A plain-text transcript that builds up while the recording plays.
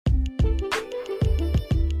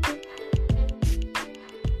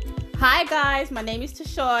Hi guys, my name is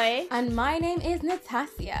Tashoy. And my name is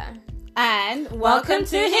Natasha. And welcome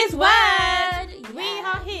to His Word. Yes. We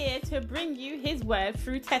are here to bring you His Word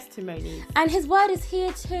through testimonies. And His Word is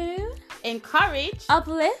here to encourage,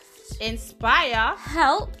 uplift, inspire,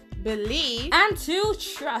 help, believe, and to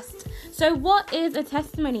trust. So what is a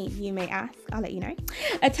testimony, you may ask? I'll let you know.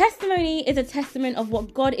 A testimony is a testament of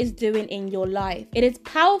what God is doing in your life. It is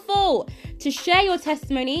powerful to share your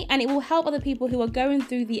testimony, and it will help other people who are going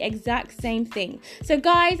through the exact same thing. So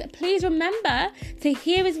guys, please remember to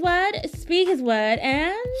hear His Word, speak His Word,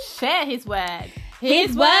 and share His Word.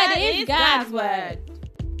 His Word is God's Word.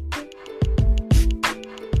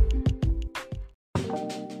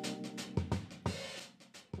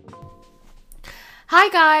 Hi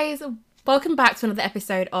guys, welcome back to another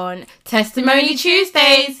episode on Testimony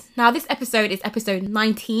Tuesdays. Now this episode is episode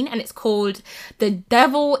 19 and it's called The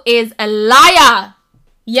Devil is a Liar.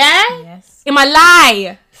 Yeah? Yes. In my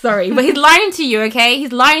lie. Sorry, but he's lying to you, okay?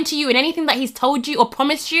 He's lying to you in anything that he's told you or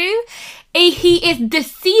promised you. He is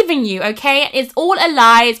deceiving you, okay? It's all a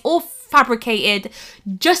lie, it's all fabricated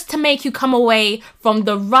just to make you come away from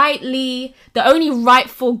the only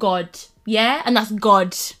rightful God. Yeah? And that's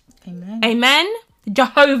God. Amen. Amen?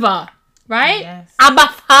 Jehovah, right? Yes. Abba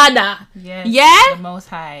Father. Yes. Yeah? The Most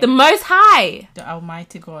High. The Most High. The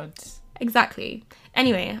Almighty God. Exactly.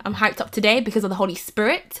 Anyway, I'm hyped up today because of the Holy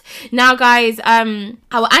Spirit. Now, guys,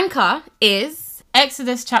 our anchor is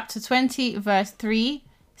Exodus chapter 20, verse 3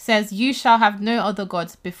 says, "You shall have no other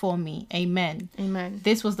gods before me." Amen. Amen.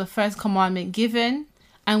 This was the first commandment given,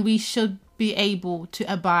 and we should be able to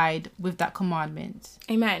abide with that commandment.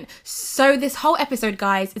 Amen. So this whole episode,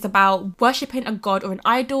 guys, is about worshipping a god or an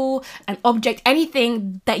idol, an object,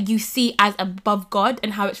 anything that you see as above God,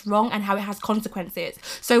 and how it's wrong and how it has consequences.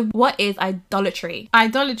 So what is idolatry?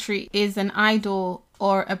 Idolatry is an idol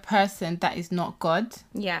or a person that is not God.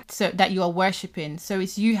 Yeah. So that you are worshipping. So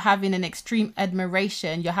it's you having an extreme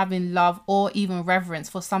admiration, you're having love or even reverence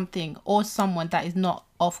for something or someone that is not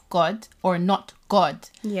of God or not God.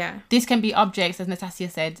 Yeah. This can be objects, as Natasha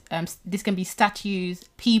said. This can be statues,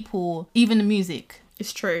 people, even music.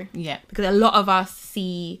 It's true. Yeah. Because a lot of us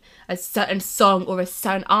see a certain song or a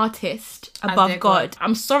certain artist above God.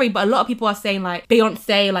 I'm sorry, but a lot of people are saying like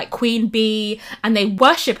Beyonce, like Queen Bee, and they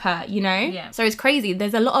worship her, you know? Yeah. So it's crazy.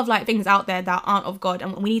 There's a lot of like things out there that aren't of God,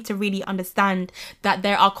 and we need to really understand that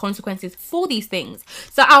there are consequences for these things.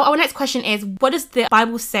 So our next question is, what does the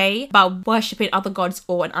Bible say about worshipping other gods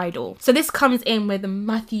or an idol? So this comes in with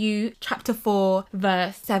Matthew chapter 4,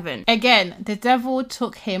 verse 7. Again, the devil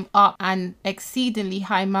took him up an exceedingly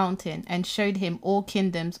high mountain and showed him all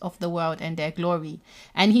kingdoms of the world and their glory.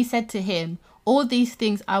 And he said to him, "All these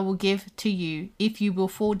things I will give to you if you will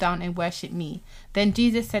fall down and worship me." Then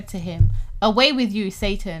Jesus said to him, "Away with you,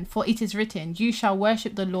 Satan, for it is written, you shall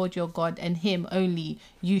worship the Lord your God, and him only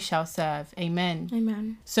you shall serve." Amen.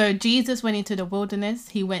 Amen. So Jesus went into the wilderness.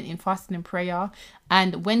 He went in fasting and prayer.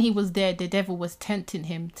 And when he was there, the devil was tempting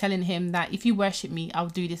him, telling him that if you worship me, I'll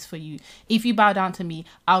do this for you. If you bow down to me,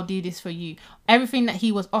 I'll do this for you. Everything that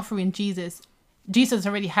he was offering Jesus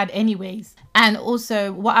already had anyways. And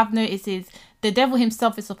also what I've noticed is the devil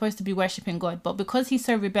himself is supposed to be worshipping God, but because he's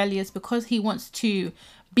so rebellious, because he wants to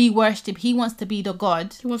be worshipped, he wants to be the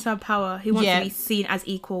God. He wants to have power. He wants to be seen as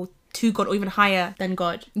equal to God or even higher than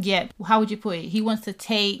God. Yeah, how would you put it? He wants to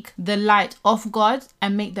take the light off God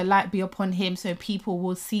and make the light be upon him, so people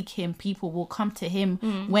will seek him, people will come to him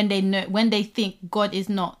when they think God is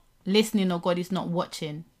not listening or God is not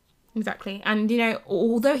watching. Exactly. And, you know,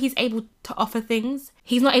 although he's able to offer things,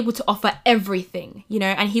 he's not able to offer everything, you know,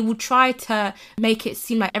 and he will try to make it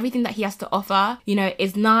seem like everything that he has to offer, you know,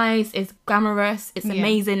 is nice, is glamorous, it's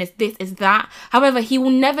amazing, it's this, it's that. However, he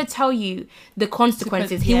will never tell you the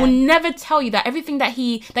consequences. He will never tell you that everything that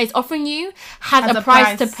he's offering you has a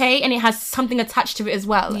price to pay, and it has something attached to it as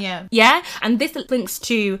well. Yeah. Yeah. And this links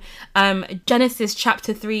to Genesis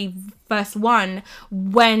chapter 3, verse 1,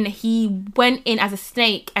 when he went in as a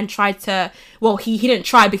snake and tried to, well, he didn't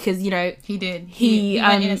try because, you know, he did. He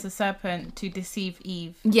went in as a serpent to deceive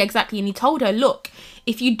Eve. Yeah, exactly. And he told her, look,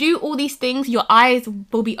 if you do all these things, your eyes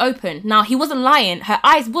will be opened. Now, he wasn't lying. Her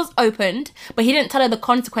eyes was opened, but he didn't tell her the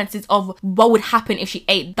consequences of what would happen if she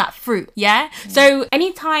ate that fruit. Yeah? So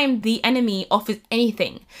anytime the enemy offers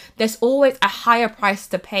anything, there's always a higher price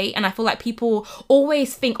to pay. And I feel like people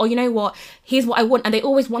always think, oh, you know what? Here's what I want. And they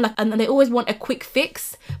always want a quick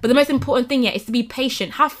fix. But the most important thing is to be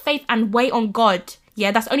patient. Have faith and wait on God.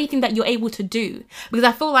 Yeah, that's the only thing that you're able to do. Because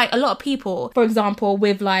I feel like a lot of people, for example,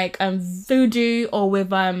 with like voodoo or with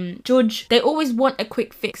judge, they always want a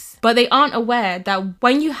quick fix. But they aren't aware that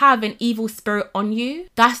when you have an evil spirit on you,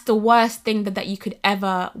 that's the worst thing that you could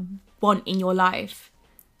ever want in your life.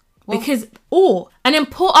 Because, oh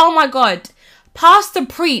my God, Pastor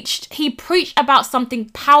preached. He preached about something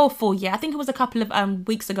powerful. Yeah, I think it was a couple of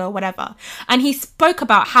weeks ago or whatever. And he spoke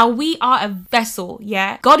about how we are a vessel.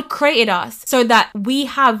 Yeah, God created us so that we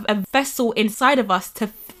have a vessel inside of us to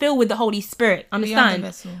fill with the Holy Spirit.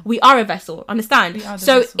 Understand? We are a vessel. Understand?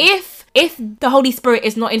 So if the Holy Spirit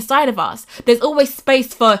is not inside of us, there's always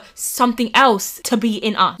space for something else to be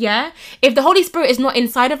in us. Yeah? If the Holy Spirit is not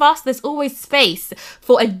inside of us, there's always space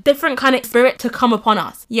for a different kind of spirit to come upon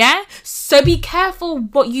us. Yeah? So be careful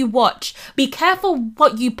what you watch. Be careful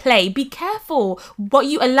what you play. Be careful what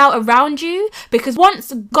you allow around you, because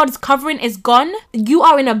once God's covering is gone, you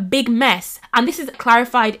are in a big mess. And this is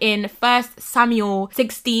clarified in 1 Samuel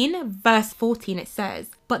 16 verse 14. It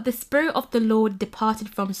says, "But the Spirit of the Lord departed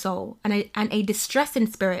from Saul, and a distressing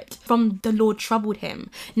spirit from the Lord troubled him."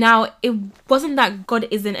 Now, it wasn't that God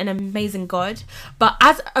isn't an amazing God, but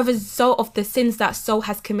as a result of the sins that Saul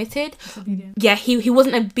has committed, he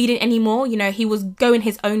wasn't obedient anymore. You know, he was going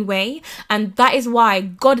his own way, and that is why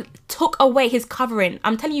God took away his covering.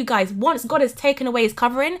 I'm telling you guys, once God has taken away his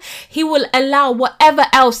covering, he will allow whatever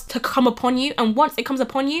else to come upon you, and once it comes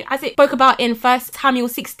upon you, as it spoke about in 1 Samuel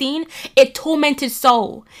 16, it tormented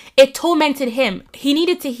Saul. It tormented him. He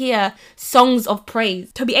needed to hear songs of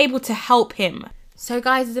praise to be able to help him. So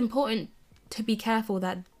guys, it's important to be careful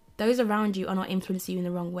that those around you are not influencing you in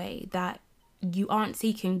the wrong way, that you aren't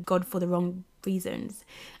seeking God for the wrong reasons,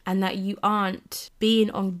 and that you aren't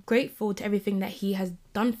being ungrateful to everything that he has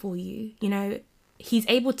done for you. You know, he's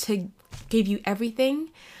able to give you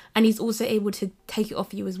everything, and he's also able to take it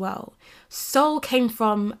off you as well. Saul came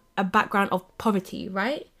from a background of poverty,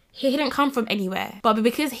 right? He didn't come from anywhere, but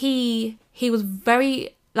because he was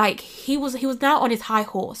very, like, he was now on his high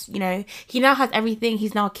horse, you know, he now has everything.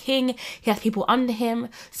 He's now king. He has people under him.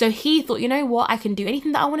 So he thought, you know what, I can do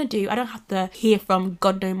anything that I want to do. I don't have to hear from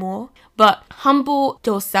God no more. But humble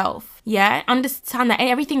yourself. Yeah. Understand that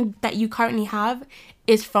everything that you currently have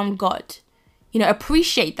is from God. You know,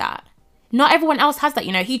 appreciate that. Not everyone else has that,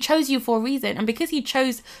 you know. He chose you for a reason. And because he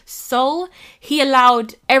chose Saul, he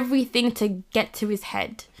allowed everything to get to his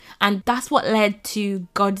head. And that's what led to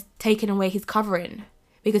God taking away his covering,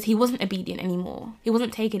 because he wasn't obedient anymore. He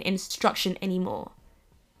wasn't taking instruction anymore.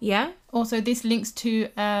 Yeah? Also, this links to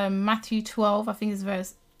Matthew 12, I think it's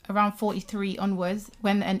verse around 43 onwards.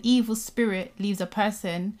 When an evil spirit leaves a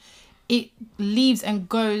person, it leaves and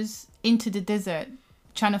goes into the desert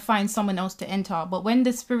trying to find someone else to enter. But when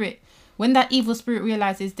that evil spirit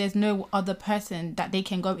realizes there's no other person that they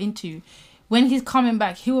can go into, when he's coming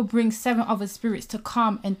back, he will bring 7 other spirits to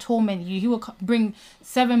come and torment you. He will bring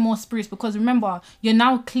 7 more spirits, because remember, you're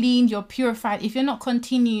now clean, you're purified. If you're not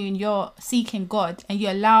continuing your seeking God and you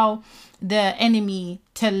allow the enemy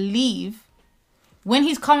to leave, when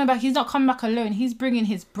he's coming back, he's not coming back alone. He's bringing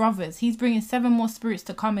his brothers. He's bringing 7 more spirits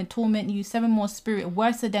to come and torment you. 7 more spirits,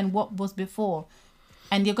 worse than what was before.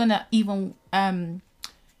 And you're going to even,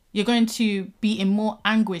 you're going to be in more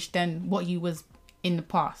anguish than what you was in the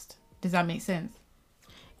past. Does that make sense?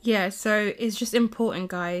 Yeah, so it's just important,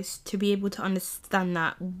 guys, to be able to understand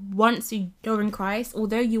that once you're in Christ,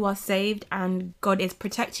 although you are saved and God is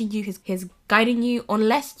protecting you, He's guiding you,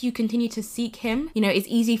 unless you continue to seek him, you know, it's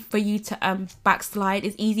easy for you to backslide.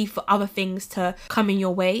 It's easy for other things to come in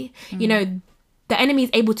your way. You know, the enemy is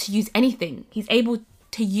able to use anything. He's able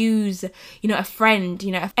to use, you know, a friend,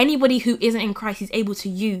 you know, anybody who isn't in Christ, he's able to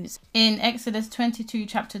use. In Exodus 22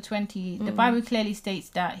 chapter 20, the Bible clearly states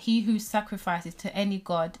that he who sacrifices to any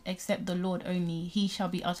god except the Lord only, he shall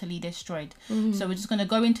be utterly destroyed. So we're just going to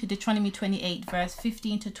go into Deuteronomy 28 verse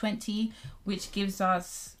 15 to 20, which gives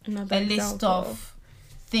us a list of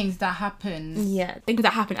things that happen. Yeah, things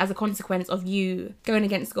that happen as a consequence of you going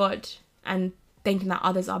against God and thinking that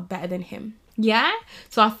others are better than him. Yeah,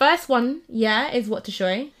 so our first one, is what to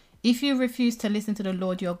show. If you refuse to listen to the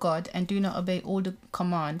Lord your God and do not obey all the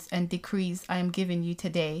commands and decrees I am giving you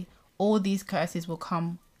today, all these curses will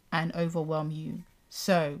come and overwhelm you.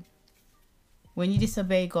 So, when you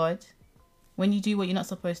disobey God, when you do what you're not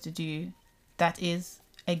supposed to do, that is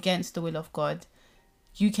against the will of God,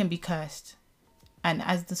 you can be cursed. And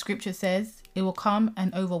as the scripture says, it will come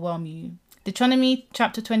and overwhelm you. Deuteronomy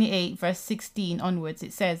chapter 28 verse 16 onwards,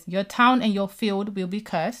 it says, your town and your field will be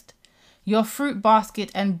cursed. Your fruit basket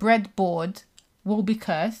and breadboard will be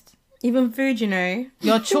cursed. Even food, you know.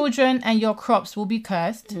 Your children and your crops will be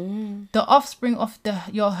cursed. The offspring of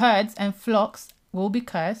your herds and flocks will be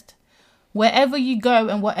cursed. Wherever you go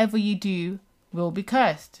and whatever you do will be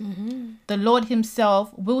cursed. The Lord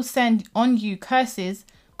himself will send on you curses,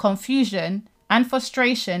 confusion, and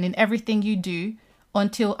frustration in everything you do.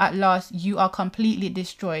 until at last you are completely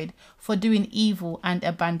destroyed for doing evil and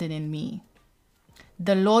abandoning me.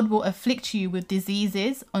 The Lord will afflict you with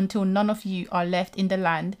diseases until none of you are left in the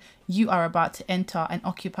land you are about to enter and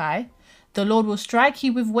occupy. The Lord will strike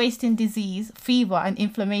you with wasting disease, fever and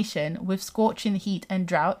inflammation, with scorching heat and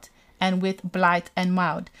drought, and with blight and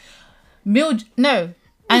and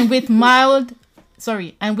with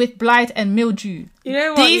blight and mildew. You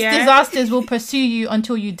know what, These disasters will pursue you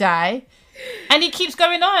until you die. And it keeps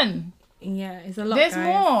going on. Yeah, it's a lot. There's guys.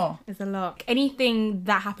 more. It's a lot. Anything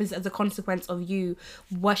that happens as a consequence of you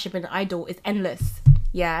worshipping an idol is endless.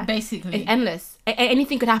 Yeah, Basically. it's endless.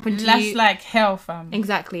 Anything could happen to That's you. like hell, fam.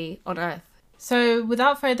 Exactly, on earth. So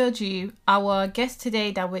without further ado, our guest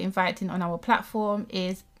today that we're inviting on our platform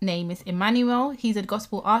name is Emmanuel. He's a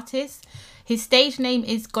gospel artist. His stage name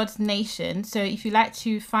is God's Nation. So if you like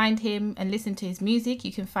to find him and listen to his music,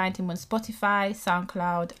 you can find him on Spotify,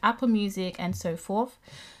 SoundCloud, Apple Music, and so forth.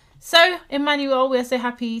 So, Emmanuel, we're so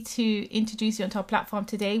happy to introduce you onto our platform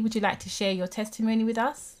today. Would you like to share your testimony with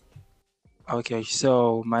us? Okay,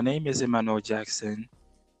 so my name is Emmanuel Jackson,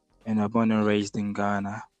 and I'm born and raised in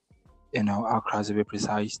Ghana, Accra to be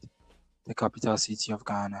precise, the capital city of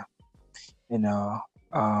Ghana.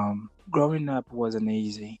 Growing up wasn't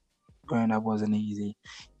easy. My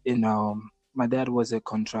dad was a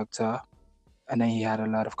contractor, and then he had a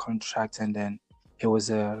lot of contracts, and then he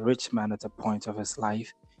was a rich man at a point of his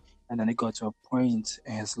life. And then it got to a point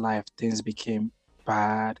in his life, things became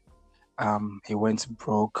bad. He went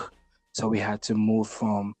broke. So we had to move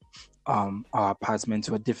from our apartment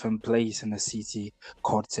to a different place in the city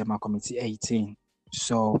called Tema Committee 18.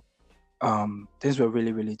 So things were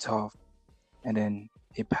really, really tough. And then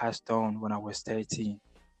he passed on when I was 13.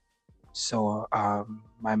 So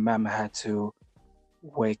my mom had to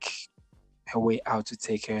work her way out to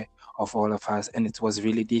take care of all of us, and it was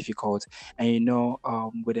really difficult. And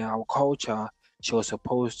with our culture, she was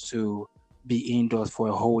supposed to be indoors for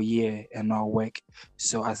a whole year and not work.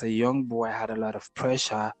 So as a young boy, I had a lot of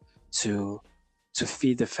pressure to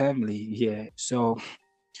feed the family here. So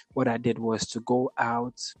what I did was to go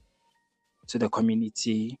out to the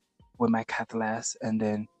community with my cutlass and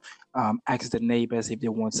then ask the neighbors if they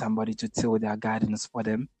want somebody to till their gardens for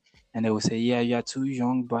them. And they will say, yeah, you're too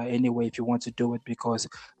young, but anyway, if you want to do it because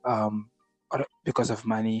of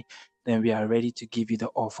money, then we are ready to give you the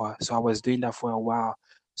offer. So I was doing that for a while.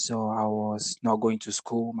 So I was not going to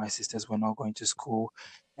school. My sisters were not going to school.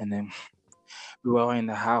 And then we were all in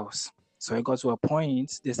the house. So it got to a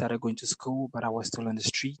point, they started going to school, but I was still on the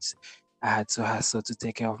streets. I had to hustle to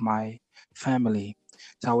take care of my family.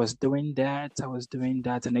 So I was doing that.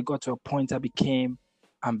 And it got to a point I became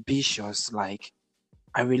ambitious. Like,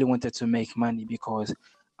 I really wanted to make money because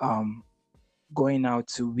going out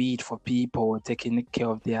to weed for people, taking care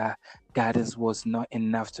of their gardens was not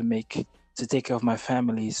enough to take care of my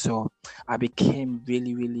family. So I became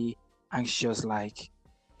really, really anxious. Like,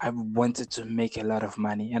 I wanted to make a lot of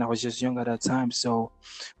money, and I was just young at that time. So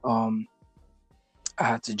I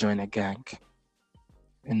had to join a gang,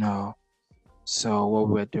 So what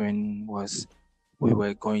we were doing was we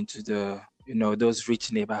were going to those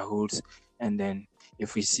rich neighborhoods, and then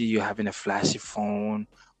if we see you having a flashy phone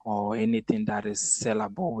or anything that is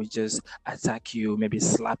sellable, we just attack you, maybe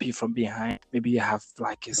slap you from behind. Maybe you have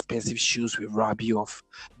like expensive shoes, we rob you of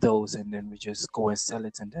those, and then we just go and sell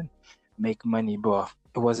it and then make money. But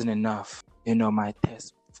it wasn't enough. My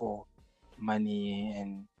thirst for money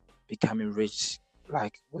and becoming rich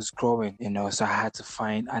was growing, so I had to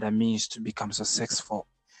find other means to become successful.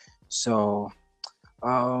 So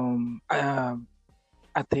I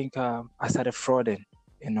think I started frauding.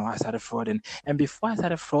 And before I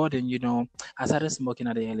started frauding, I started smoking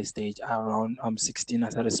at the early stage. Around 16, I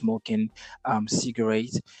started smoking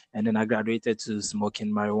cigarettes, and then I graduated to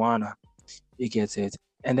smoking marijuana. You get it?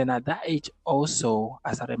 And then at that age also,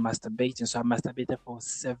 I started masturbating. So I masturbated for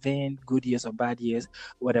 7 good years or bad years,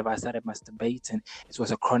 whatever. I started masturbating. It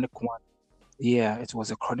was a chronic one. Yeah, it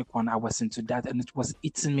was a chronic one. I was into that, and it was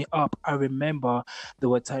eating me up. I remember there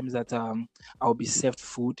were times that I would be served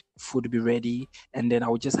food would be ready, and then I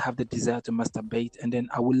would just have the desire to masturbate, and then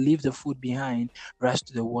I would leave the food behind, rush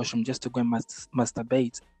to the washroom just to go and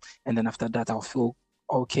masturbate, and then after that I'll feel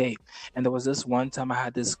okay. And there was this one time I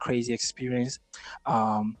had this crazy experience.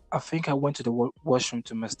 I think I went to the washroom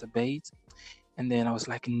to masturbate, and then I was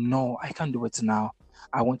like, no, I can't do it now.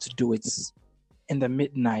 I want to do it in the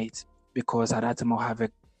midnight, because at that time I'll have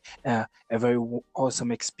a very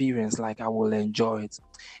awesome experience, like I will enjoy it.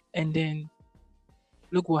 And then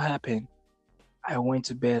look what happened. I went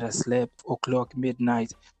to bed, I slept, o'clock,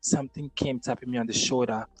 midnight. Something came tapping me on the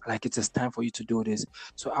shoulder, like it is time for you to do this.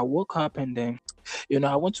 So I woke up and then,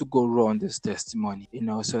 I want to go raw on this testimony,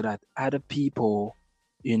 so that other people,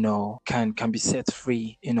 can be set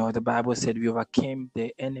free. The Bible said we overcame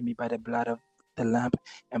the enemy by the blood of the Lamb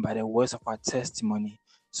and by the words of our testimony.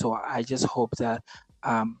 So I just hope that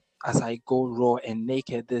as I go raw and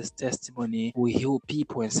naked, this testimony will heal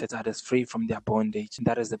people and set others free from their bondage.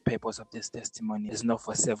 That is the purpose of this testimony. It's not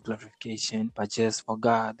for self-glorification, but just for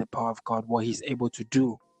God, the power of God, what He's able to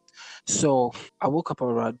do. So I woke up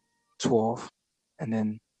around 12 and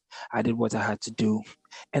then I did what I had to do.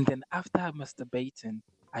 And then after masturbating,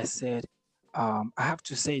 I said, I have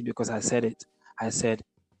to say it because I said it. I said,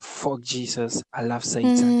 fuck Jesus, I love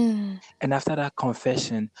Satan. And after that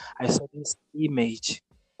confession, I saw this image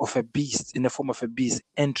of a beast, in the form of a beast,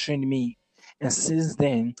 entering me. And since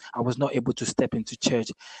then, I was not able to step into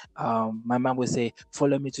church. My mom would say,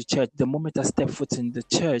 follow me to church. The moment I step foot in the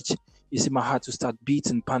church, you see my heart to start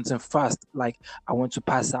beating, panting fast, like I want to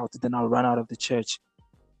pass out. Then I'll run out of the church.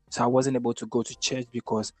 So I wasn't able to go to church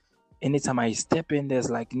because anytime I step in, there's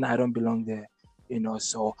like, nah, I don't belong there.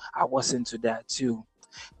 So I was into that too.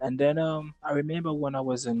 And then I remember when I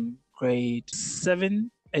was in grade 7,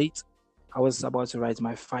 8, I was about to write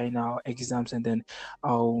my final exams and then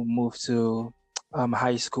I'll move to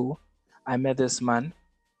high school. I met this man.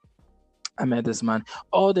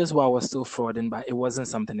 All this while I was still frauding, but it wasn't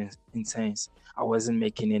something intense. I wasn't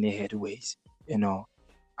making any headways,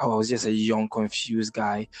 I was just a young, confused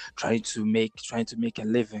guy trying to make a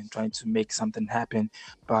living, trying to make something happen,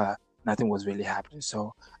 but nothing was really happening.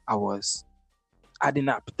 So I was adding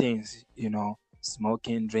up things,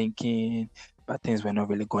 smoking, drinking, but things were not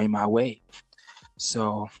really going my way.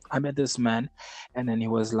 So I met this man, and then he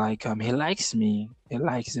was like, he likes me. He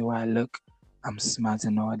likes the way I look. I'm smart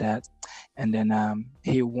and all that. And then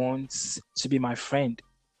he wants to be my friend.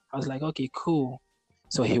 I was like, okay, cool.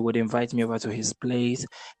 So he would invite me over to his place,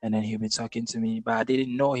 and then he'd be talking to me. But I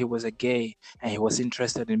didn't know he was a gay, and he was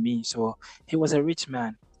interested in me. So he was a rich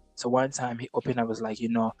man. So one time he opened up, was like,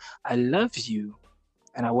 I love you,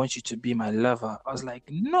 and I want you to be my lover. I was like,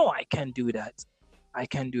 no, I can't do that.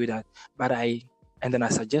 But and then I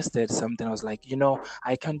suggested something. I was like,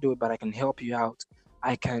 I can't do it, but I can help you out.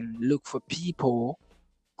 I can look for people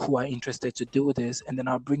who are interested to do this, and then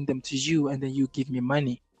I'll bring them to you, and then you give me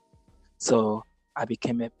money. So I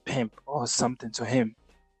became a pimp or something to him,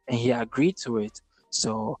 and he agreed to it.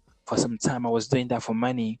 So for some time, I was doing that for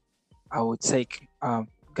money. I would take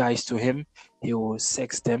guys to him, he would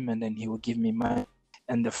sex them, and then he would give me money.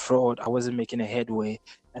 And the fraud, I wasn't making a headway,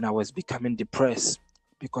 and I was becoming depressed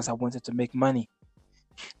because I wanted to make money.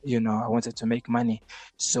 I wanted to make money.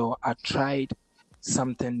 So I tried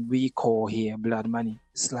something we call here blood money.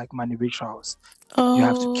 It's like money rituals. You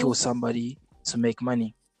have to kill somebody to make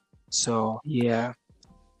money. So yeah,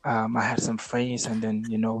 I had some friends, and then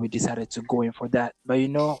we decided to go in for that. But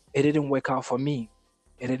it didn't work out for me.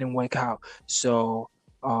 It didn't work out. So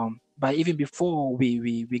but even before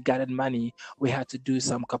we gathered money, we had to do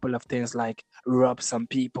some couple of things like rob some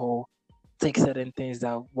people, take certain things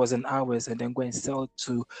that wasn't ours, and then go and sell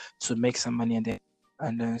to make some money.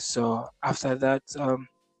 And then so after that,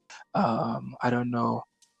 I don't know,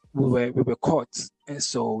 we were caught, and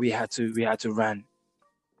so we had to run.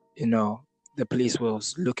 The police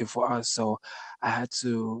was looking for us, so I had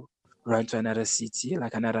to run to another city,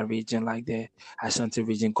 like another region, like the Ashanti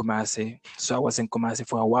region, Kumasi. So I was in Kumasi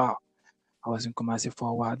for a while.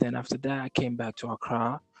 Then after that, I came back to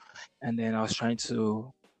Accra, and then I was trying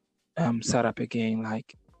to start up again,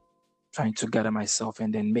 like trying to gather myself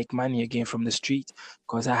and then make money again from the street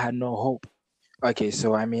because I had no hope. Okay,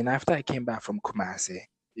 so after I came back from Kumasi,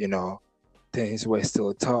 things were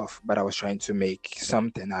still tough, but I was trying to make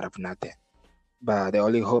something out of nothing. But the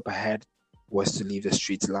only hope I had was to leave the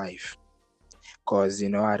street life. Because,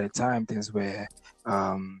 at the time, things were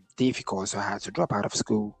difficult, so I had to drop out of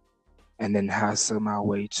school and then hustle my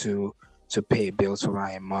way to pay bills for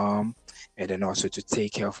my mom, and then also to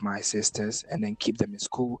take care of my sisters, and then keep them in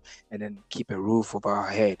school, and then keep a roof over our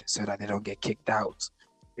head so that they don't get kicked out.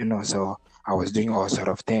 So I was doing all sort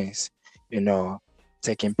of things,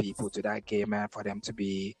 taking people to that gay man for them to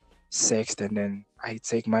be sexed, and then I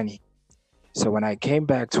take money. So when I came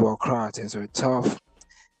back to Accra, things were tough.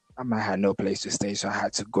 I had no place to stay, so I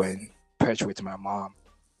had to go and perch with my mom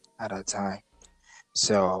at that time.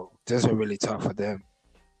 So things were really tough for them.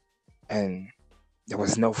 And there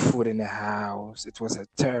was no food in the house. It was a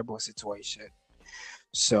terrible situation.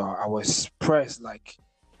 So I was pressed, like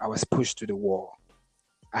I was pushed to the wall.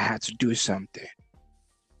 I had to do something.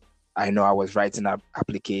 I know I was writing up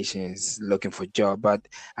applications looking for job, but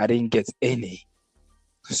I didn't get any.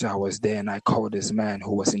 So I was there and I called this man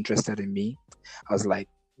who was interested in me. I was like,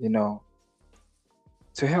 you know,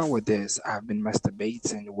 to hell with this. I've been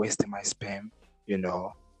masturbating, wasting my sperm, you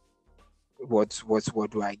know. What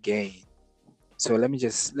do I gain? So let me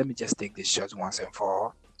just take this shot once and for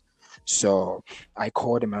all. So I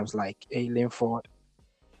called him. I was like, "Hey, Linford,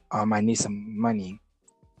 I need some money."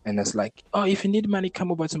 And it's like, "Oh, if you need money,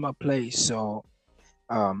 come over to my place." So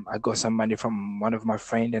I got some money from one of my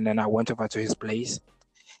friend, and then I went over to his place,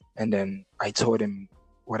 and then I told him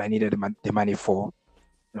what I needed the money for.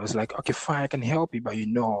 And I was like, "Okay, fine, I can help you, but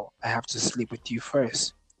I have to sleep with you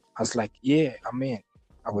first." I was like, "Yeah, I'm in.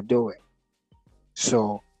 I will do it."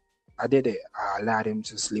 So I did it. I allowed him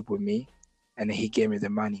to sleep with me, and then he gave me the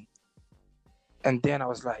money. And then I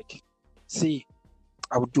was like, "See,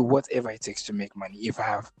 I would do whatever it takes to make money. If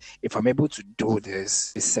I'm able to do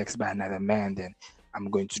this sex by another man, then I'm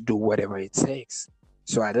going to do whatever it takes."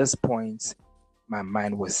 So at this point, my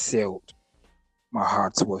mind was sealed. My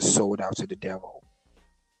heart was sold out to the devil.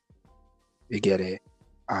 You get it?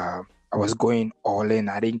 I was going all in.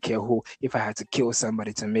 I didn't care who. If I had to kill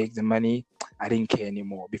somebody to make the money, I didn't care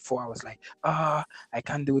anymore. Before I was like, I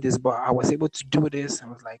can't do this, but I was able to do this. I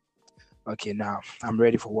was like, okay, now I'm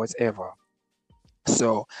ready for whatever.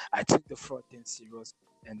 So I took the fraud thing serious,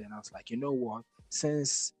 and then I was like, you know what?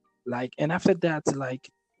 Since and after that,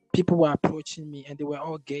 people were approaching me, and they were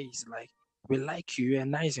all gays. Like, we like you, you're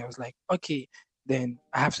nice. I was like, okay, then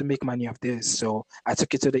I have to make money of this. So I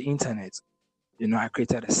took it to the internet. I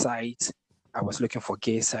created a site. I was looking for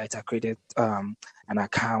gay sites. I created an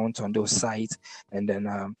account on those sites, and then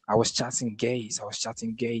I was chatting gays.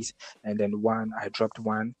 And then I dropped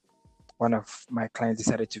one. One of my clients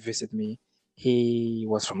decided to visit me. He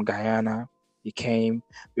was from Guyana. He came.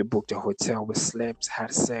 We booked a hotel. We slept,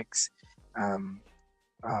 had sex, um,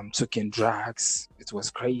 took in drugs. It was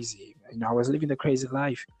crazy. I was living the crazy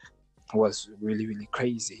life. It was really, really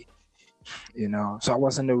crazy. So I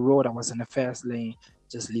was on the road. I was in the fast lane,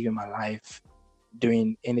 just living my life,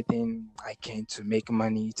 doing anything I can to make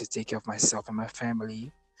money, to take care of myself and my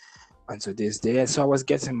family until this day. So I was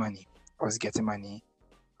getting money.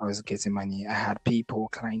 I had people,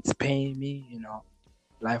 clients paying me.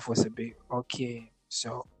 Life was a bit okay.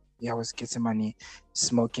 So yeah, I was getting money,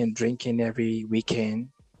 smoking, drinking every weekend,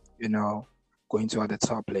 going to other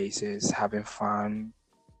top places, having fun.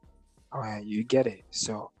 You get it.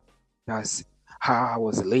 So that's how I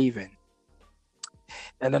was living.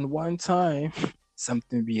 And then one time,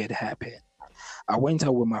 something weird happened. I went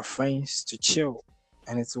out with my friends to chill,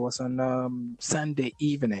 and it was on Sunday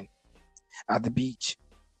evening at the beach.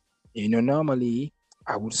 Normally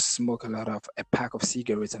I would smoke a pack of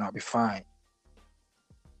cigarettes and I'll be fine.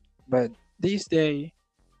 But this day,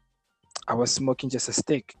 I was smoking just a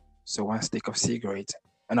stick, so one stick of cigarette,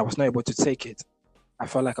 and I was not able to take it. I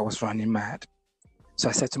felt like I was running mad. So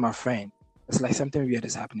I said to my friend, it's like something weird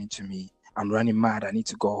is happening to me. I'm running mad. I need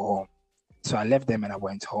to go home. So I left them and I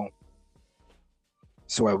went home.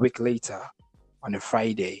 So a week later, on a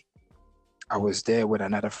Friday, I was there with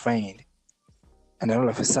another friend. And then all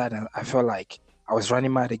of a sudden, I felt like I was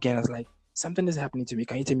running mad again. I was like, something is happening to me.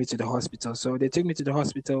 Can you take me to the hospital? So they took me to the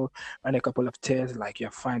hospital, ran a couple of tests, like,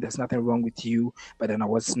 you're fine. There's nothing wrong with you. But then I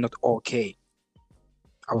was not okay.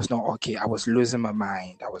 I was not okay. I was losing my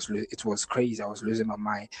mind. It was crazy. I was losing my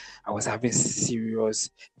mind. I was having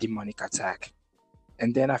serious demonic attack.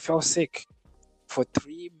 And then I felt sick. For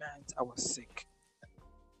 3 months, I was sick.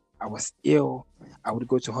 I was ill. I would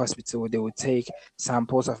go to hospital. They would take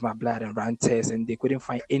samples of my blood and run tests, and they couldn't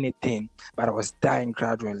find anything. But I was dying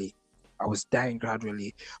gradually.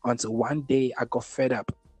 Until one day I got fed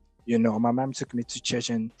up. My mom took me to church,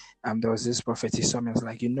 and there was this prophet. He saw me. I was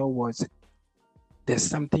like, you know what? There's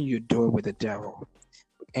something you're doing with the devil,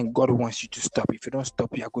 and God wants you to stop. If you don't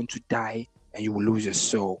stop, you are going to die, and you will lose your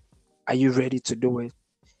soul. Are you ready to do it?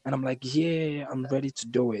 And I'm like, yeah, I'm ready to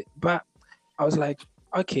do it. But I was like,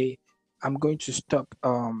 okay, I'm going to stop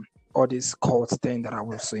all this cult thing that I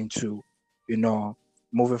was into,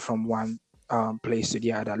 moving from one place to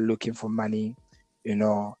the other, looking for money.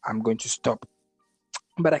 I'm going to stop.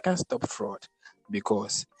 But I can't stop fraud,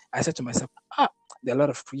 because I said to myself, there are a lot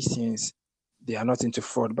of Christians, they are not into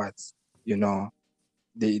fraud, but, they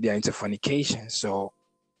are into fornication. So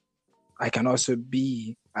I can also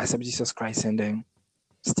accept Jesus Christ and then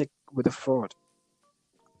stick with the fraud.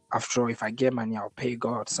 After all, if I get money, I'll pay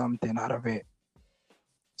God something out of it.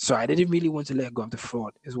 So I didn't really want to let go of the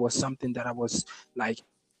fraud. It was something that I was like,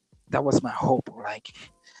 that was my hope. Like,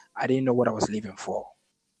 I didn't know what I was living for.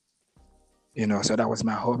 So that was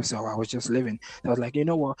my hope. So I was just living. So I was like, you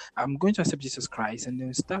know what? I'm going to accept Jesus Christ and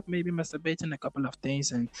then stop maybe masturbating a couple of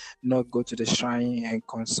things and not go to the shrine and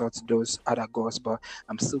consult those other gods. But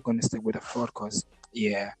I'm still going to stick with the fraud because,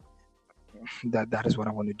 yeah, that is what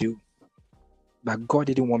I want to do. But God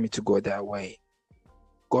didn't want me to go that way.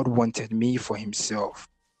 God wanted me for himself.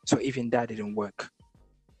 So even that didn't work.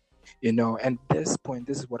 And at this point,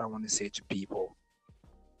 this is what I want to say to people.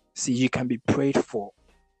 See, you can be prayed for.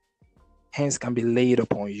 Hands can be laid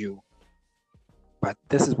upon you. But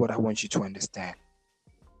this is what I want you to understand.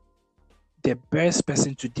 The best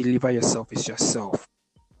person to deliver yourself is yourself.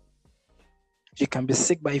 You can be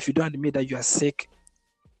sick, but if you don't admit that you are sick,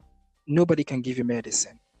 nobody can give you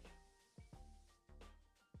medicine.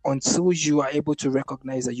 Until you are able to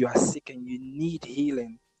recognize that you are sick and you need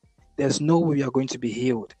healing, there's no way you are going to be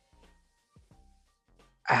healed.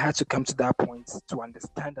 I had to come to that point to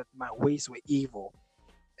understand that my ways were evil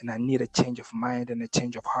and I need a change of mind and a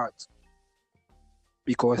change of heart.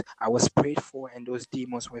 Because I was prayed for and those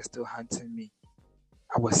demons were still hunting me.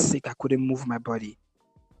 I was sick, I couldn't move my body.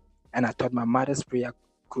 And I thought my mother's prayer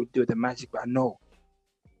could do the magic, but no.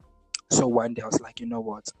 So one day I was like, you know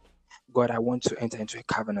what? God, I want to enter into a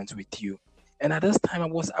covenant with you. And at this time, I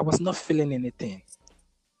was not feeling anything.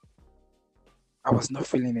 I was not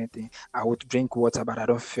feeling anything. I would drink water, but I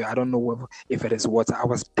don't know if it is water. I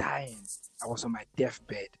was dying. I was on my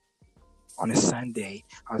deathbed on a Sunday.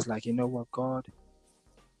 I was like, you know what, God?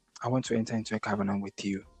 I want to enter into a covenant with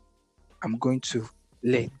you. I'm going to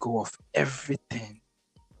let go of everything,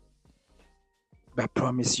 but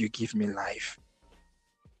promise you give me life.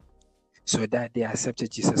 So that day I accepted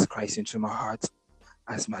Jesus Christ into my heart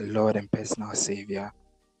as my Lord and personal Savior.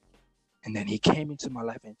 And then he came into my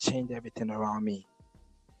life and changed everything around me.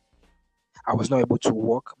 I was not able to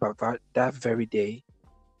walk, but that very day,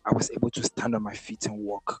 I was able to stand on my feet and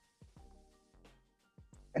walk.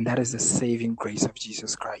 And that is the saving grace of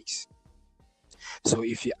Jesus Christ. So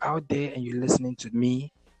if you're out there and you're listening to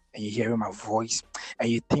me and you're hearing my voice and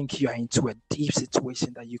you think you are into a deep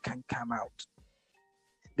situation that you can't come out,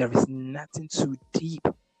 there is nothing too deep.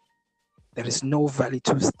 There is no valley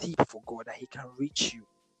too steep for God that he can reach you.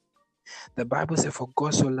 The Bible says, for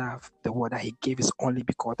God so loved the world that he gave his only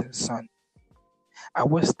begotten son.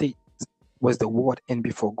 Our state was the world end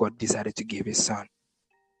before God decided to give his son.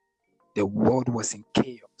 The world was in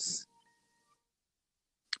chaos.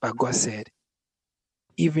 But God said,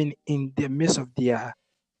 even in the midst of their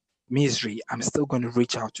misery, I'm still going to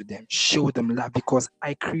reach out to them, show them love, because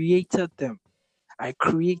I created them. I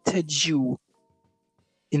created you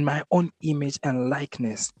in my own image and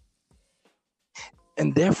likeness.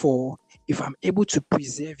 And therefore, if I'm able to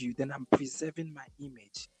preserve you, then I'm preserving my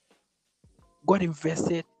image. God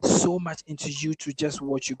invested so much into you to just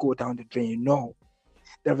watch you go down the drain. No.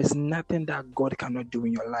 There is nothing that God cannot do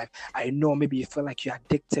in your life. I know maybe you feel like you're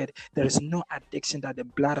addicted. There is no addiction that the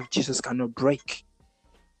blood of Jesus cannot break.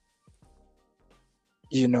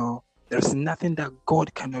 There's nothing that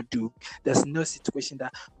God cannot do. There's no situation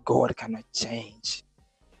that God cannot change.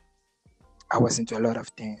 I was into a lot of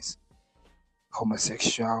things.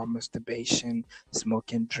 Homosexual, masturbation,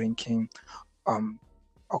 smoking, drinking,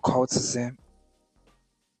 occultism,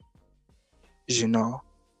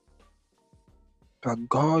 But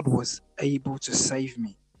God was able to save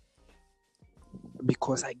me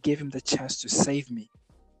because I gave him the chance to save me.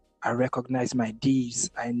 I recognized my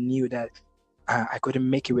deeds. I knew that I couldn't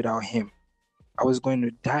make it without him. I was going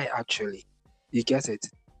to die, actually. You get it?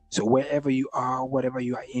 So wherever you are, whatever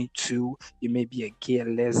you are into, you may be a gay, a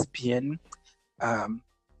lesbian, a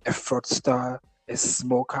fraudster, a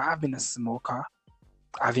smoker. I've been a smoker.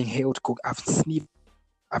 I've inhaled coke. I've sniffed.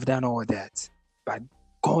 I've done all that. But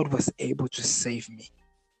God was able to save me.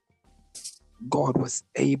 God was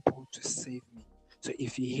able to save me. So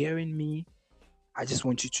if you're hearing me, I just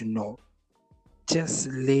want you to know, just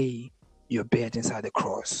lay your burdens at the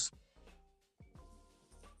cross.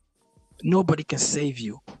 Nobody can save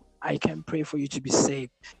you. I can pray for you to be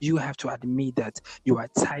saved. You have to admit that you are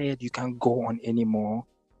tired, you can't go on anymore.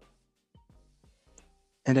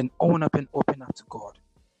 And then own up and open up to God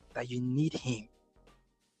that you need him.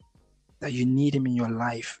 That you need him in your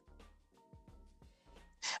life.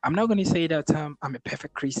 I'm not going to say that I'm a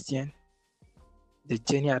perfect Christian. The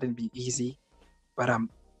journey hadn't been easy, but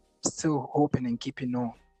I'm still hoping and keeping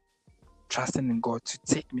on, trusting in God to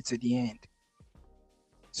take me to the end.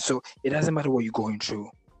 So it doesn't matter what you're going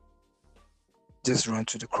through. Just run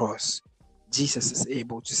to the cross. Jesus is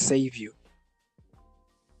able to save you.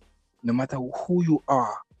 No matter who you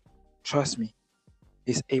are, trust me,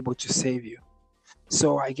 he's able to save you.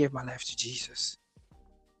 So I gave my life to Jesus.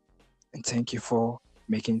 And thank you for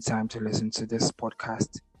making time to listen to this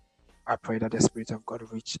podcast. I pray that the Spirit of God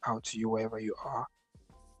reach out to you wherever you are.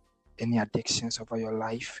 Any addictions over your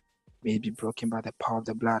life may be broken by the power of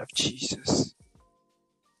the blood of Jesus.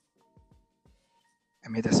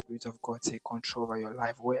 And may the Spirit of God take control over your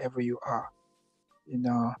life wherever you are. You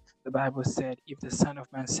know, the Bible said, if the Son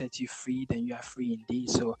of Man set you free, then you are free indeed.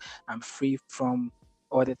 So I'm free from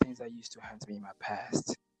all the things that used to haunt me in my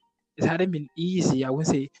past. It hadn't been easy. I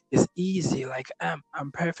wouldn't say it's easy, like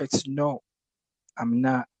I'm perfect. No, I'm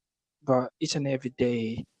not. But each and every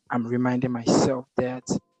day, I'm reminding myself that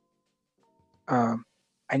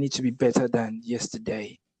I need to be better than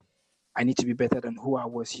yesterday. I need to be better than who I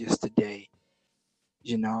was yesterday.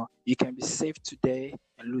 You know, you can be saved today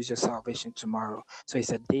and lose your salvation tomorrow. So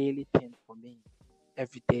it's a daily thing for me.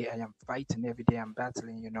 Every day I am fighting, every day I'm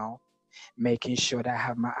battling, you know, making sure that I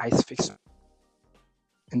have my eyes fixed.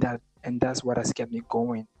 And that's what has kept me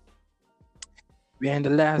going. We're in the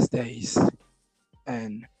last days,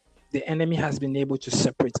 and the enemy has been able to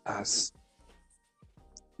separate us.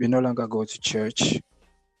 We no longer go to church.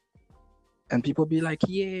 And people be like,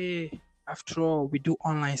 yeah, after all, we do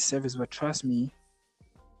online service, but trust me,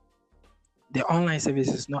 the online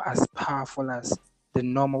service is not as powerful as the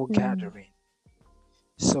normal gathering.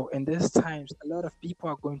 So in these times, a lot of people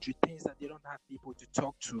are going through things that they don't have people to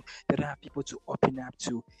talk to. They don't have people to open up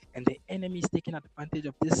to. And the enemy is taking advantage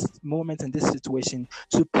of this moment and this situation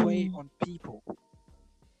to prey on people.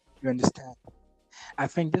 You understand? I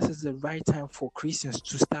think this is the right time for Christians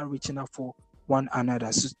to start reaching out for one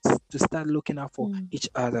another, to start looking out for each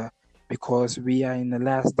other, because we are in the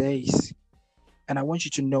last days. And I want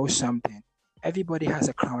you to know something. Everybody has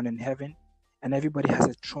a crown in heaven, and everybody has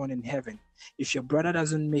a throne in heaven. If your brother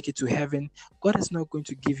doesn't make it to heaven, God is not going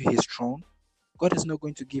to give you his throne. God is not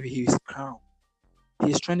going to give you his crown.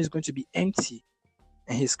 His throne is going to be empty,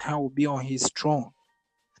 and his crown will be on his throne.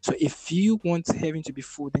 So if you want heaven to be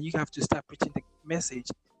full, then you have to start preaching the message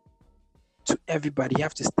to everybody. You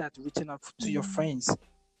have to start reaching out to your friends,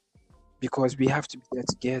 because we have to be there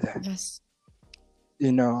together. Yes.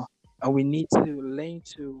 You know, and we need to learn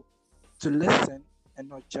to listen and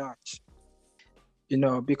not judge. You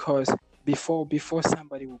know, because before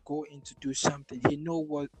somebody will go in to do something, he knows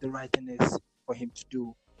what the right thing is for him to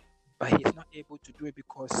do. But he's not able to do it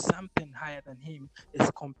because something higher than him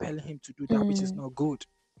is compelling him to do that which is not good.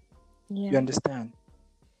 You understand?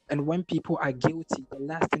 And when people are guilty, the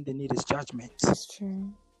last thing they need is judgment. That's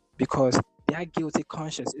true. Because their guilty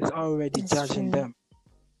conscience is already judging them.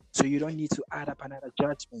 So you don't need to add up another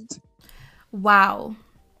judgment. Wow.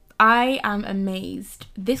 I am amazed.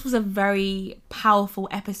 This was a very powerful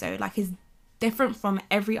episode. Like, it's different from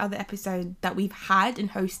every other episode that we've had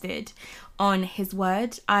and hosted on His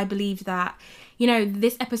Word. I believe that, you know,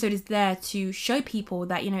 this episode is there to show people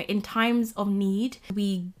that, you know, in times of need,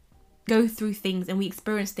 we go through things and we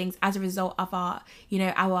experience things as a result of our, you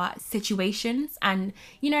know, our situations. And,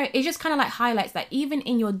 you know, it just kind of like highlights that even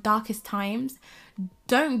in your darkest times,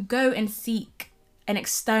 don't go and seek an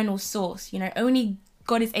external source. You know, only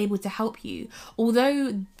God is able to help you.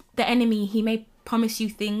 Although the enemy, he may promise you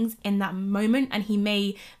things in that moment, and he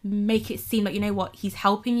may make it seem like, you know what, he's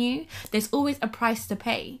helping you. There's always a price to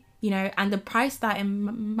pay, you know, and the price that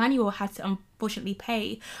Emmanuel had to unfortunately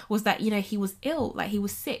pay was that, you know, he was ill, like he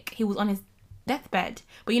was sick, he was on his deathbed.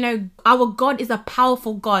 But, you know, our God is a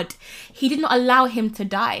powerful God. He did not allow him to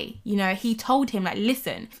die. You know, he told him, like,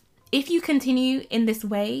 listen, if you continue in this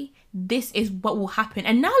way, this is what will happen.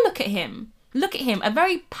 And now look at him. Look at him, a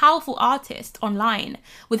very powerful artist online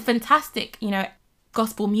with fantastic, you know,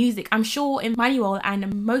 gospel music. I'm sure Emmanuel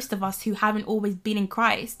and most of us who haven't always been in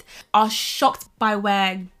Christ are shocked by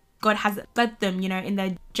where God has led them, you know, in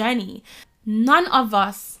their journey. None of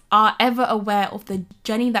us are ever aware of the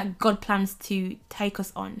journey that God plans to take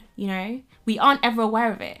us on, you know. We aren't ever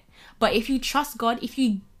aware of it. But if you trust God, if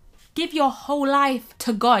you give your whole life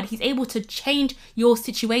to God, he's able to change your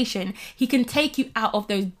situation. He can take you out of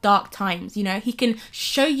those dark times, you know. He can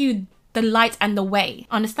show you the light and the way.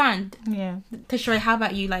 Understand? Yeah. Tashore, how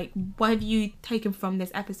about you? Like, what have you taken from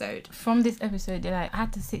this episode? From this episode, like, I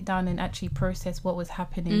had to sit down and actually process what was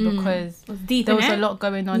happening because it was deep, there was innit? a lot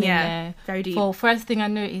going on in there. Very deep. For first thing I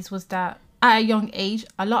noticed was that at a young age,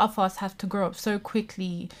 a lot of us have to grow up so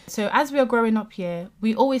quickly. So as we are growing up here,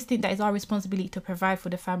 we always think that it's our responsibility to provide for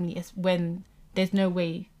the family when there's no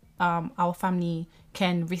way our family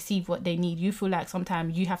can receive what they need. You feel like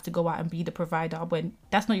sometimes you have to go out and be the provider when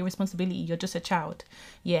that's not your responsibility. You're just a child.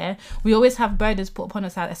 Yeah. We always have burdens put upon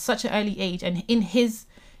us at such an early age, and in his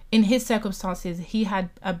circumstances, he had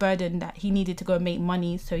a burden that he needed to go make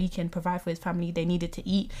money so he can provide for his family. They needed to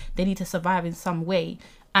eat. They need to survive in some way.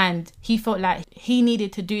 And he felt like he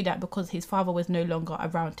needed to do that because his father was no longer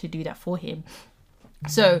around to do that for him.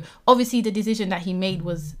 So obviously the decision that he made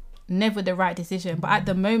was never the right decision. But at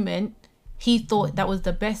the moment, he thought that was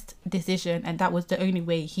the best decision, and that was the only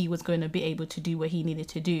way he was going to be able to do what he needed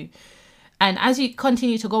to do. And as you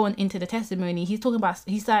continue to go on into the testimony, he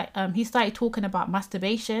started talking about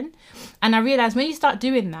masturbation. And I realized when you start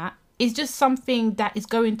doing that, it's just something that is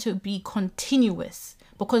going to be continuous,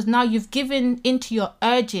 because now you've given into your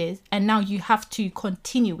urges and now you have to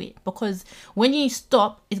continue it. Because when you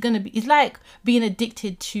stop, it's like being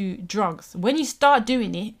addicted to drugs. When you start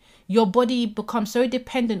doing it, your body becomes so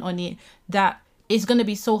dependent on it that it's going to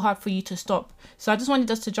be so hard for you to stop. So I just wanted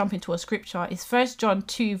us to jump into a scripture. It's 1 John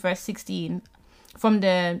 2 verse 16 from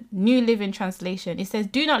the New Living Translation. It says,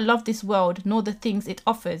 "Do not love this world nor the things it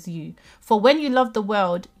offers you. For when you love the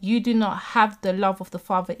world, you do not have the love of the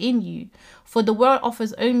Father in you. For the world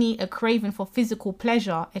offers only a craving for physical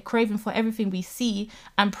pleasure, a craving for everything we see,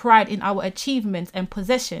 and pride in our achievements and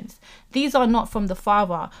possessions. These are not from the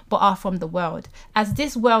Father, but are from the world. As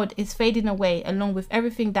this world is fading away along with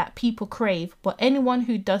everything that people crave, but anyone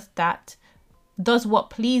who does what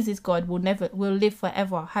pleases God will live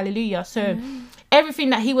forever." Hallelujah. So everything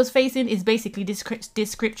that he was facing is basically this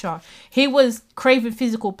scripture. He was craving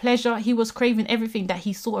physical pleasure. He was craving everything that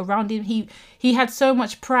he saw around him. He had so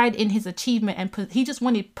much pride in his achievement, and he just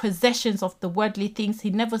wanted possessions of the worldly things. He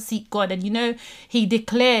never seek God. And he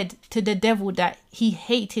declared to the devil that he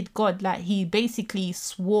hated God. Like, he basically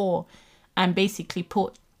swore and basically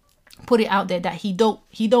put it out there that he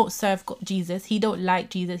don't serve Jesus, he don't like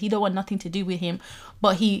Jesus, he don't want nothing to do with him.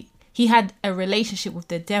 But he had a relationship with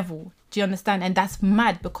the devil. Do you understand? And that's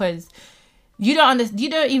mad, because you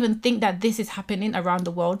don't even think that this is happening around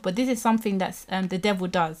the world, but this is something that the devil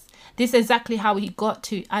does. This is exactly how he got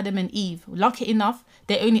to Adam and Eve. Lucky enough,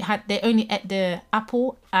 they only ate the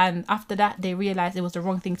apple, and after that they realized it was the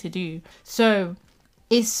wrong thing to do. So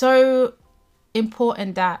it's so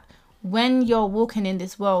important that when you're walking in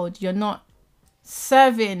this world, you're not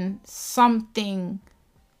serving something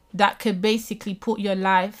that could basically put your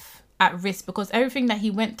life at risk, because everything that he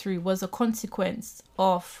went through was a consequence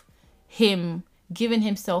of him giving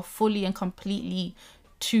himself fully and completely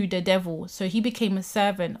to the devil. So he became a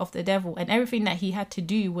servant of the devil, and everything that he had to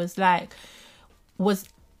do was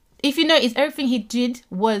if you notice, everything he did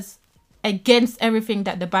was against everything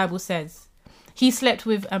that the Bible says. He slept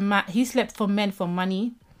with he slept for men for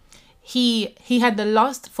money. He had the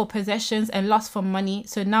lust for possessions and lust for money.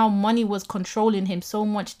 So now money was controlling him so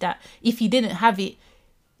much that if he didn't have it,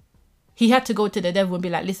 he had to go to the devil and be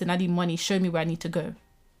like, "Listen, I need money. Show me where I need to go."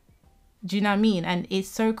 Do you know what I mean? And it's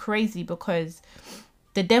so crazy, because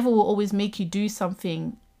the devil will always make you do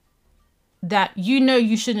something that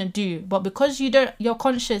you shouldn't do. But because your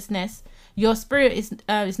consciousness, your spirit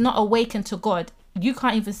is not awakened to God, you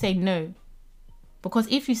can't even say no. Because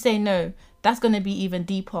if you say no, that's going to be even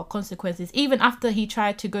deeper consequences. Even after he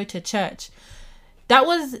tried to go to church, that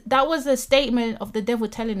was a statement of the devil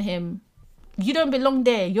telling him, "You don't belong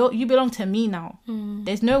there. You belong to me now.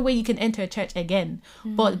 There's no way you can enter a church again."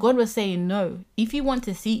 But God was saying, "No, if you want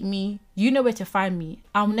to seek me, you know where to find me.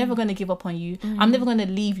 I'm never going to give up on you. I'm never going to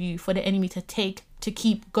leave you for the enemy to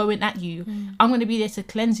keep going at you. I'm going to be there to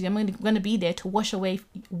cleanse you. I'm going to be there to wash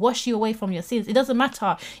you away from your sins." It doesn't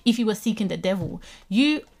matter if you were seeking the devil.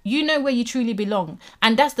 You know where you truly belong.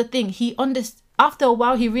 And that's the thing. After a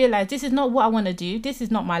while, he realized, this is not what I want to do. This is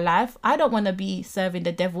not my life. I don't want to be serving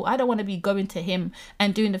the devil. I don't want to be going to him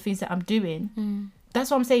and doing the things that I'm doing. That's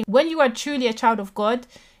what I'm saying. When you are truly a child of God,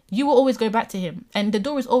 you will always go back to him. And the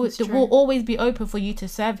door will always be open for you to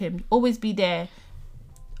serve him. Always be there,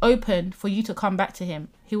 open for you to come back to him.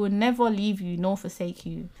 He will never leave you nor forsake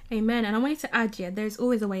you. Amen. And I wanted to add, there's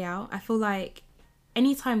always a way out. I feel like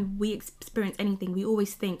anytime we experience anything, we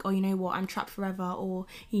always think, "Oh, you know what, I'm trapped forever," or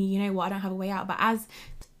 "You know what, I don't have a way out." But as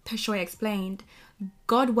Toshoy explained,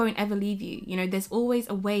 God won't ever leave you. There's always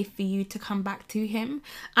a way for you to come back to him.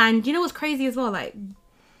 And you know what's crazy as well? Like,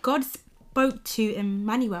 God spoke to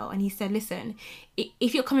Emmanuel and he said, "Listen,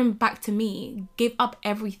 if you're coming back to me, give up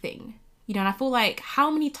everything." And I feel like, how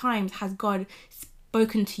many times has God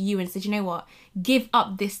spoken to you and said, "You know what, give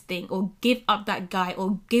up this thing, or give up that guy,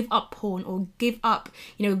 or give up porn, or give up,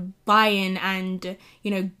 buying and,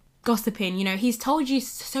 gossiping." He's told you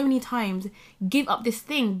so many times, give up this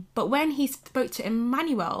thing. But when he spoke to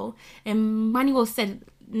Emmanuel said,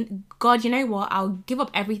 "God, you know what, I'll give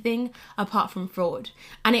up everything apart from fraud."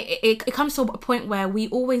 And it comes to a point where we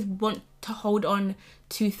always want to hold on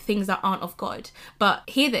to things that aren't of God. But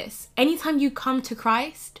hear this, anytime you come to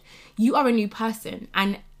Christ, you are a new person.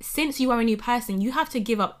 And since you are a new person, you have to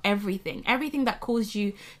give up everything that caused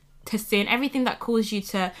you to sin, everything that caused you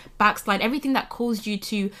to backslide, everything that caused you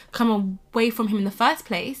to come away from him in the first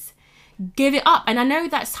place. Give it up. And I know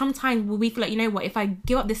that sometimes we feel like, you know what, if I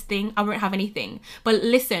give up this thing, I won't have anything. But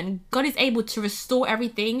listen, God is able to restore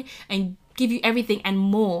everything and give you everything and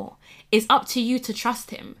more. It's up to you to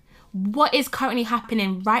trust him. What is currently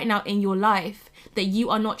happening right now in your life that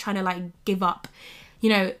you are not trying to like give up? You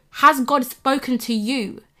know, has God spoken to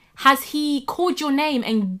you? Has he called your name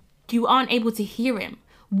and you aren't able to hear him?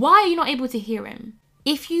 Why are you not able to hear him?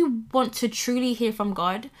 If you want to truly hear from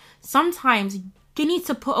God, sometimes you need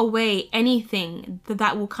to put away anything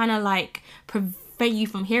that will kind of like prevent you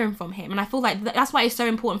from hearing from him. And I feel like that's why it's so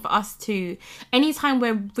important for us to, anytime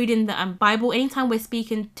we're reading the Bible, anytime we're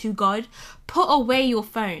speaking to God, put away your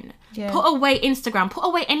phone. Yeah. Put away Instagram, put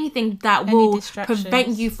away anything that will prevent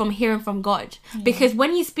you from hearing from God. Yeah. Because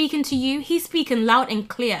when he's speaking to you, he's speaking loud and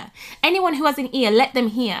clear. Anyone who has an ear, let them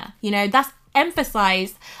hear. You know, that's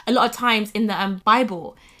emphasized a lot of times in the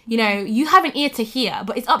Bible. You know, you have an ear to hear,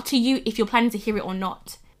 but it's up to you if you're planning to hear it or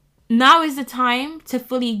not. Now is the time to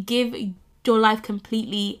fully give your life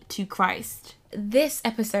completely to Christ. This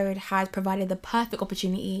episode has provided the perfect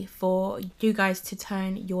opportunity for you guys to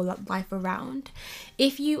turn your life around.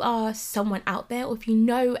 If you are someone out there, or if you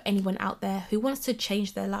know anyone out there who wants to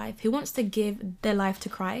change their life, who wants to give their life to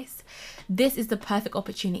Christ, this is the perfect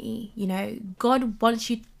opportunity. You know, God wants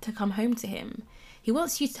you to come home to him. He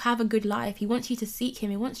wants you to have a good life. He wants you to seek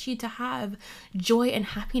him. He wants you to have joy and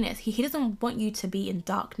happiness. He doesn't want you to be in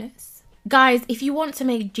darkness. Guys, if you want to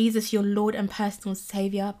make Jesus your Lord and personal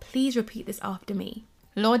Saviour, please repeat this after me.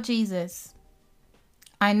 Lord Jesus,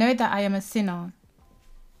 I know that I am a sinner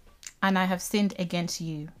and I have sinned against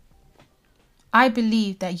you. I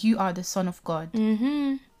believe that you are the Son of God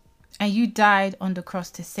and you died on the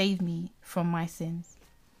cross to save me from my sins.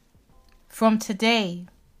 From today,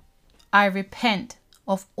 I repent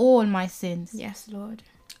of all my sins. Yes, Lord.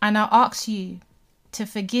 And I ask you to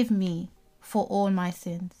forgive me for all my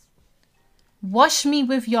sins. Wash me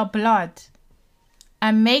with your blood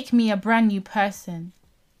and make me a brand new person.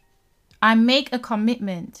 I make a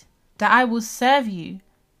commitment that I will serve you.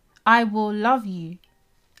 I will love you.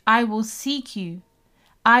 I will seek you.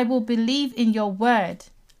 I will believe in your word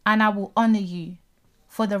and I will honor you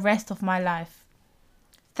for the rest of my life.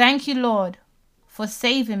 Thank you, Lord, for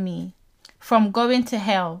saving me from going to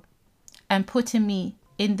hell and putting me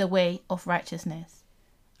in the way of righteousness.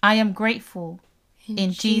 I am grateful.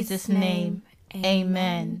 In Jesus' name,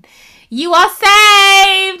 amen. You are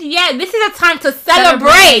saved. Yeah, this is a time to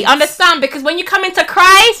celebrate. Understand? Because when you come into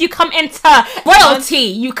Christ, you come into royalty.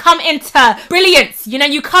 You come into brilliance. You know,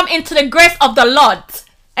 you come into the grace of the Lord.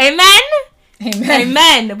 Amen.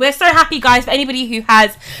 Amen. We're so happy, guys, for anybody who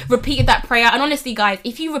has repeated that prayer. And honestly, guys,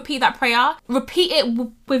 if you repeat that prayer, repeat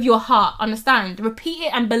it with your heart. Understand? Repeat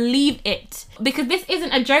it and believe it. Because this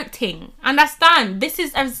isn't a joke thing. Understand? This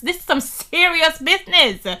is some serious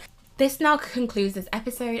business. This now concludes this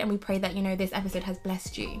episode, and we pray that, you know, this episode has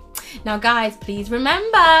blessed you. Now, guys, please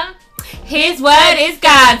remember, his word is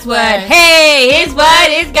God's word. Hey, his word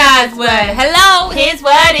is God's word. Hello, his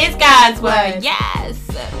word is God's word. Yes.